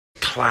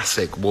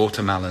classic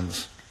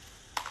watermelons.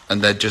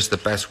 And they're just the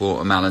best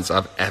watermelons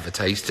I've ever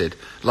tasted.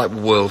 Like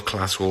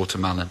world-class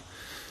watermelon.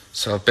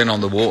 So I've been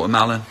on the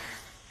watermelon.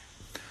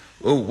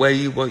 Oh, what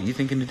are you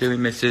thinking of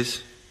doing,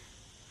 missus?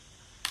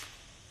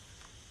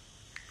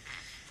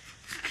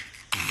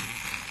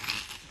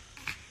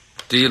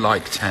 Do you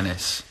like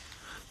tennis?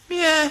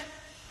 Yeah,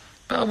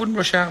 but I wouldn't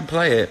rush out and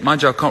play it.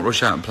 Mind you, I can't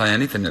rush out and play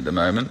anything at the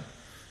moment.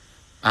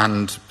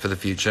 And for the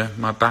future,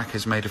 my back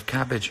is made of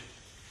cabbage.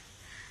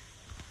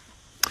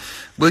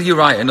 Will you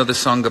write another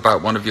song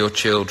about one of your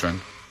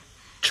children?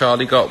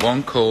 Charlie got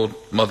one called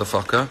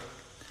Motherfucker.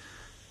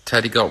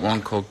 Teddy got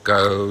one called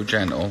Go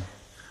Gentle.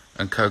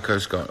 And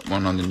Coco's got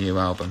one on the new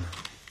album.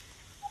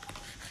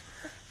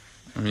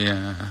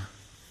 Yeah.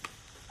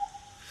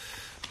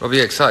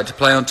 Robbie, excited to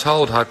play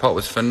Untold? Hyde Park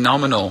was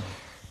phenomenal.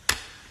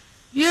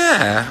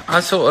 Yeah,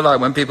 I sort of like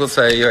when people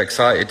say you're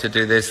excited to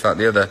do this, that,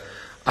 the other.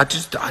 I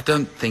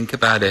don't think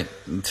about it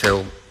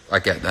until I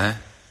get there.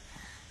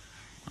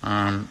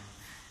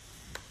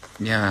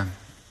 Yeah,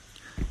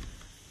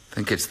 I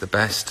think it's the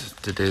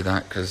best to do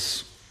that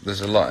because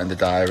there's a lot in the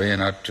diary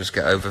and I just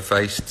get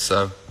overfaced.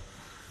 So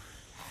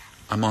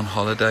I'm on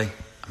holiday.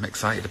 I'm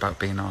excited about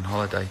being on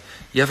holiday.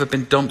 You ever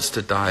been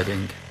dumpster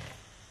diving?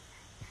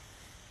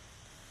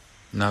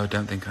 No,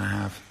 don't think I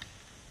have.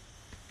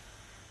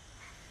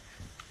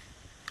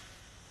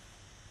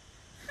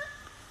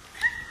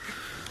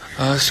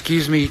 Oh,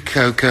 excuse me,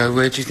 Coco,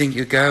 where do you think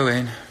you're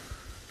going?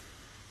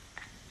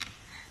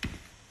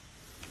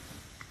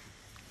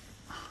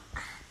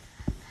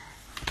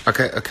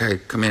 Okay,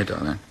 come here,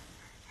 darling.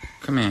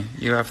 Come here,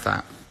 you have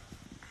that.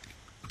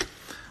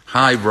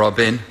 Hi,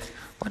 Robin.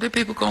 Why do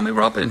people call me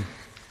Robin?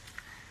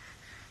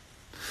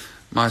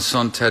 My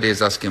son Teddy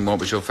is asking, what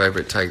was your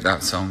favourite Take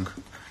That song?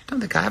 I don't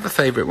think I have a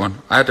favourite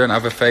one. I don't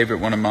have a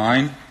favourite one of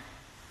mine.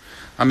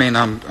 I mean,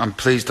 I'm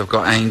pleased I've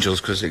got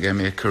Angels because it gave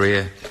me a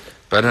career.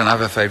 But I don't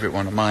have a favourite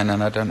one of mine,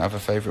 and I don't have a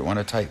favourite one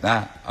to Take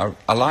That.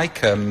 I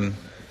like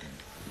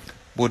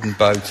Wooden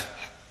Boat.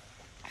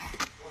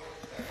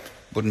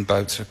 Wooden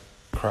Boat's a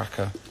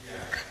cracker.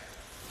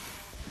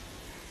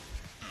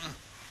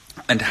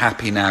 And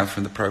Happy Now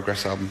from the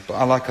Progress album. But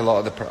I like a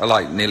lot of I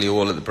like nearly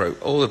all of the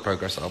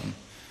Progress album.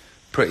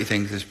 Pretty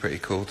Things is pretty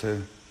cool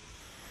too.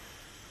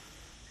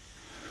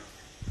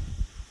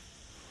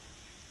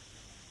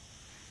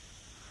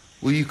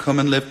 Will you come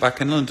and live back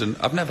in London?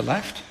 I've never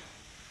left.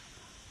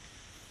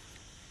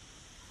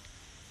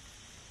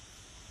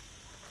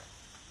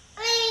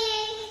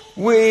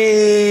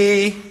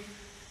 Wee.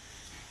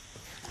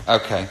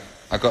 Okay,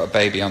 I got a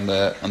baby on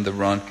the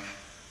run.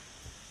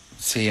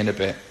 See you in a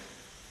bit.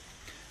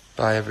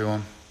 Bye,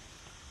 everyone.